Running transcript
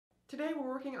Today we're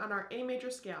working on our A major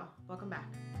scale. Welcome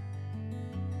back.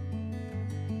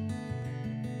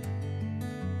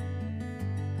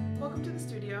 Welcome to the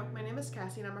studio. My name is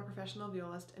Cassie and I'm a professional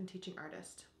violist and teaching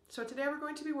artist. So today we're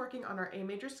going to be working on our A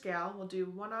major scale. We'll do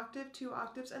 1 octave, 2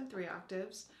 octaves, and 3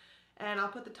 octaves. And I'll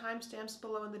put the timestamps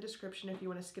below in the description if you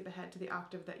want to skip ahead to the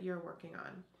octave that you're working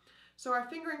on. So our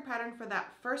fingering pattern for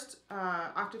that first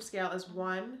octave scale is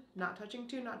 1, not touching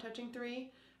 2, not touching 3,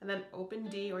 and then open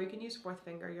D, or you can use 4th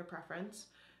finger, your preference.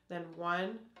 Then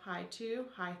 1, high 2,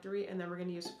 high 3, and then we're going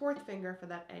to use 4th finger for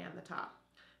that A on the top.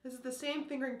 This is the same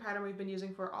fingering pattern we've been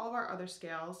using for all of our other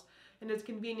scales, and it's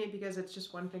convenient because it's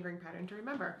just one fingering pattern to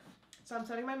remember. So I'm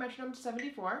setting my metronome to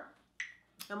 74,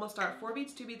 and we'll start 4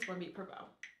 beats, 2 beats, 1 beat per bow.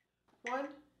 1,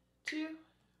 2,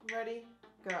 ready,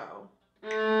 go.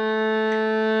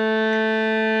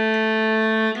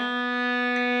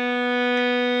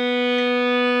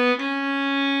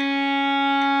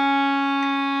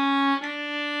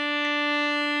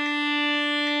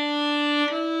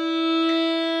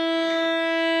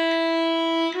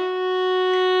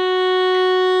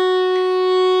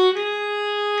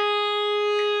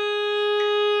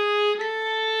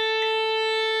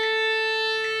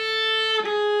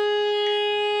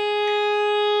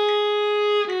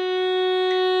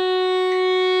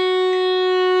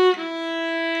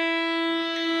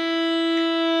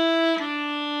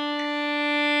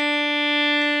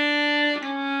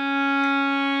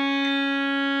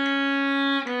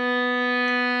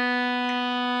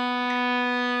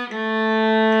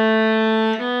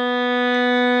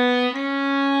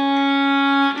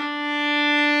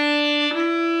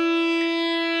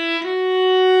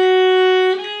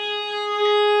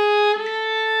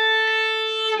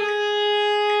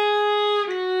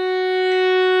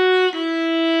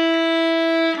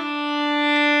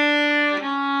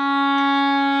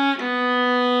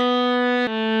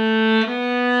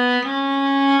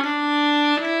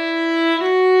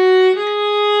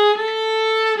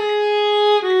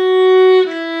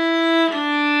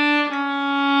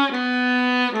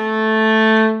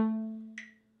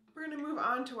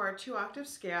 To our 2 octave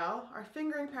scale. Our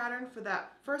fingering pattern for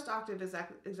that first octave is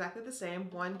exactly the same.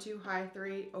 1, 2, high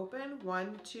 3, open,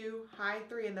 1, 2, high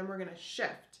 3, and then we're going to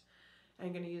shift.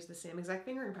 I'm going to use the same exact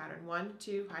fingering pattern. 1,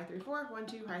 2, high 3, 4, 1,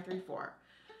 2, high 3, 4.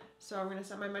 So I'm going to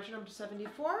set my metronome to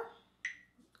 74,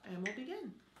 and we'll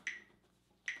begin.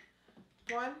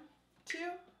 1, 2,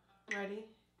 ready,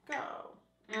 go.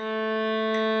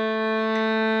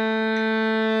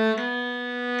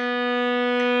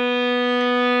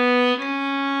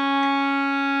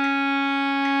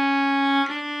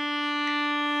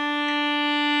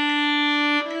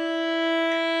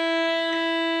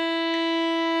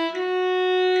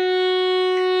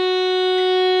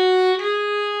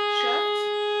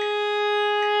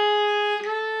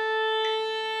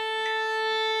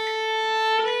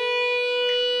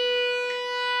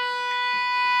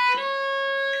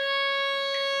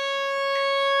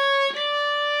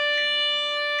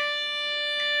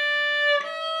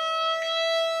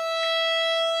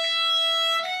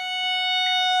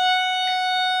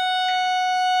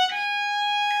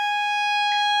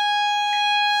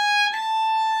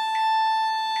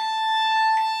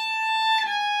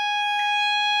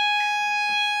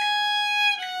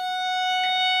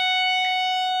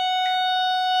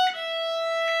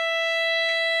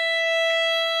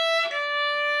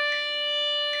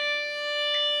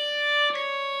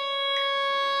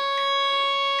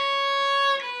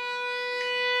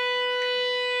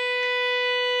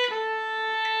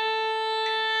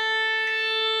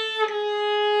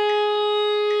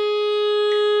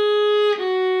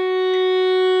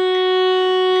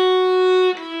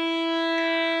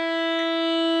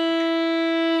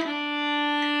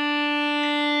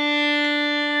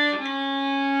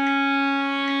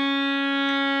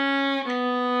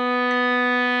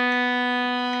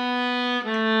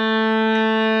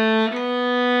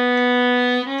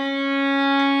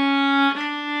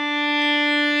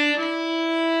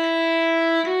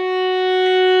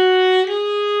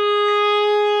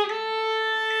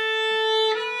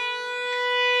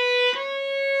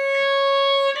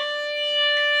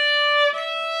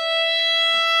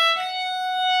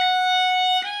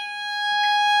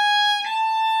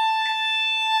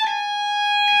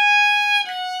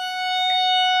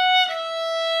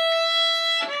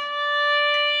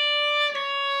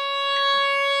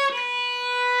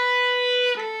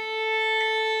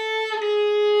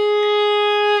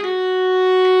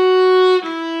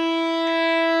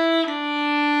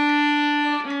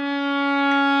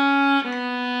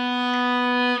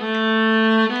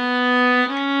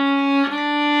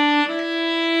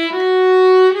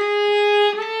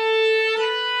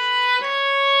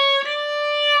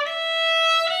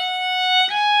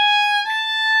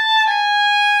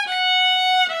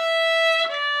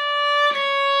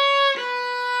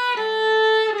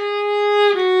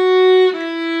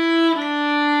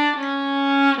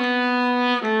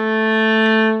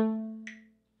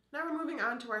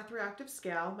 to our 3-octave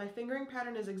scale. My fingering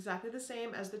pattern is exactly the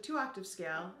same as the 2-octave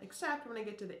scale, except when I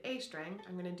get to the A string,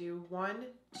 I'm going to do 1,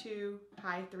 2,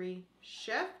 high 3,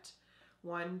 shift,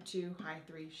 1, 2, high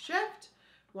 3, shift,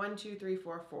 1, 2, 3,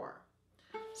 4, 4.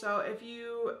 So if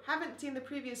you haven't seen the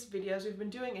previous videos, we've been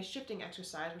doing a shifting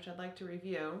exercise, which I'd like to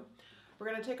review. We're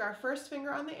going to take our first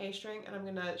finger on the A string, and I'm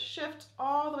going to shift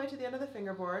all the way to the end of the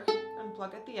fingerboard and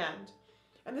pluck at the end.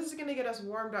 And this is going to get us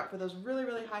warmed up for those really,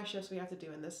 really high shifts we have to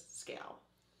do in this scale.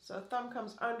 So thumb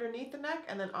comes underneath the neck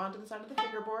and then onto the side of the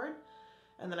fingerboard,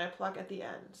 and then I pluck at the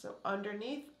end. So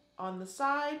underneath, on the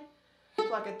side,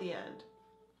 pluck at the end.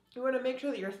 You want to make sure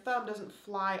that your thumb doesn't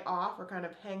fly off or kind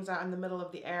of hangs out in the middle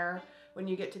of the air when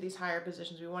you get to these higher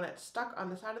positions. We want it stuck on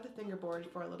the side of the fingerboard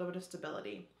for a little bit of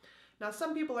stability. Now,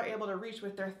 some people are able to reach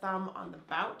with their thumb on the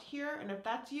bout here, and if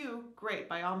that's you, great.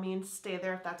 By all means, stay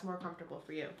there if that's more comfortable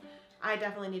for you. I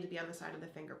definitely need to be on the side of the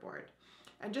fingerboard.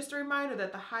 And just a reminder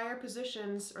that the higher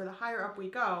positions, or the higher up we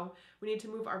go, we need to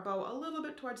move our bow a little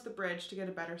bit towards the bridge to get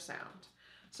a better sound.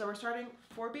 So we're starting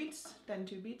 4 beats, then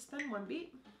 2 beats, then 1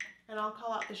 beat. And I'll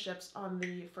call out the shifts on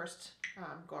the first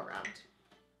go around.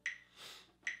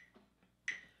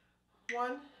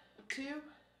 1, 2,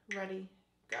 ready,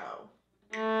 go.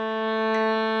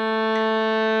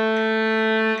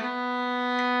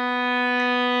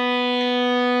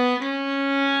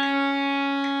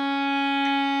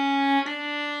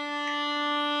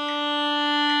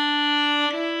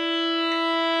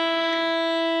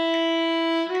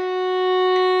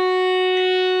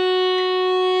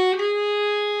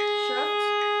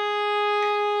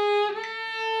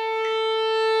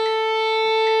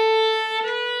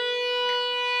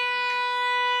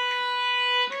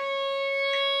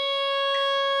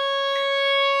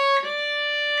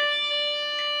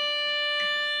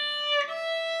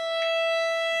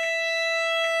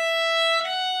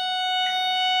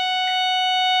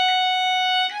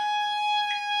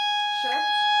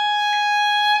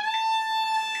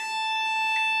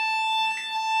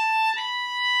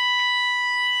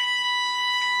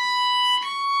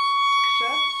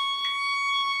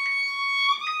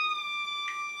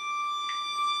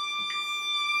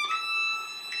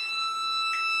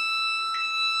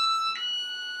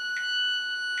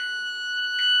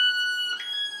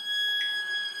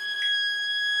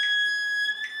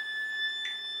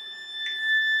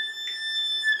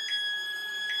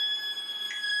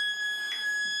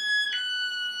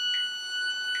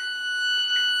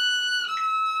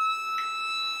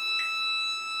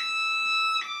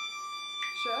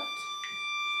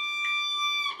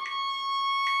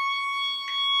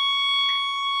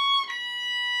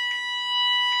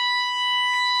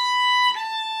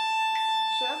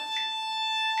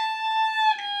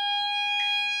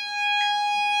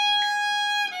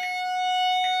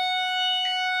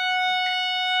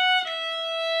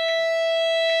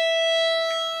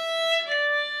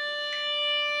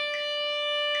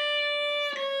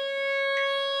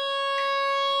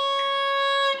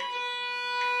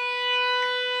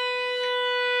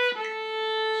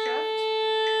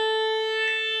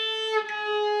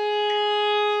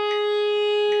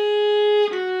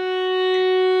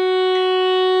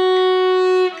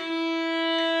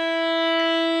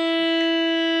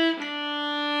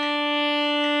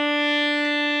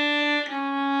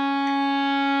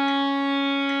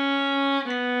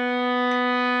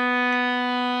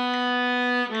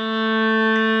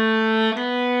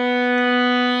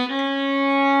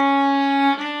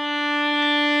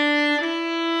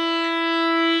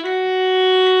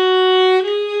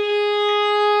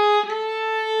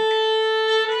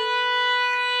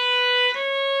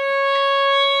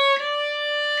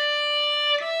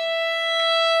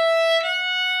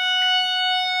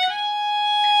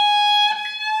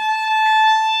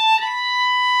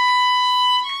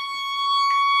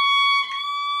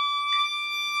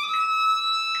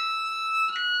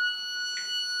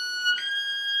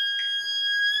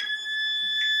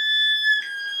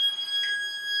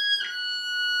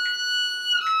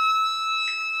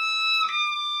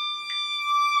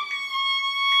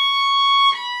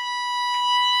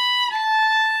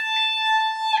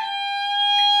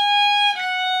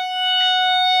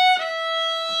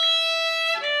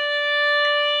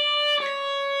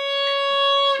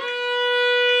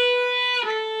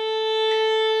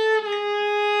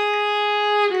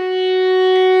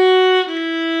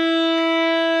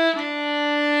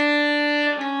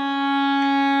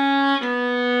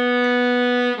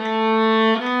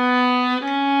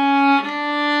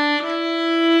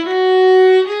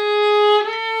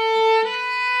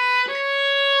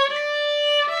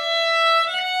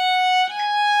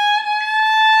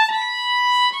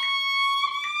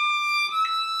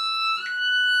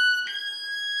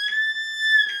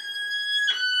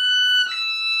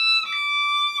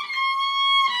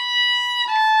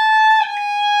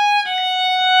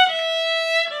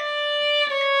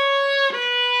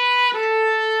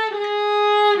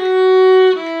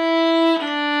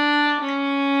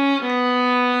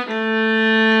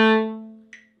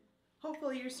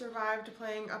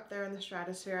 the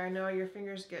stratosphere. I know your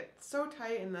fingers get so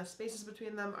tight and the spaces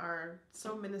between them are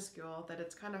so minuscule that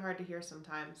it's kind of hard to hear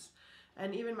sometimes.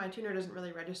 And even my tuner doesn't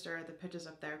really register the pitches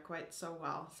up there quite so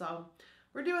well. So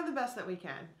we're doing the best that we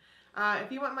can.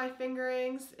 If you want my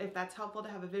fingerings, if that's helpful to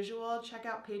have a visual, check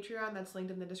out Patreon. That's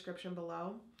linked in the description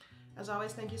below. As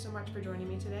always, thank you so much for joining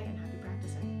me today, and happy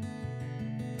practicing.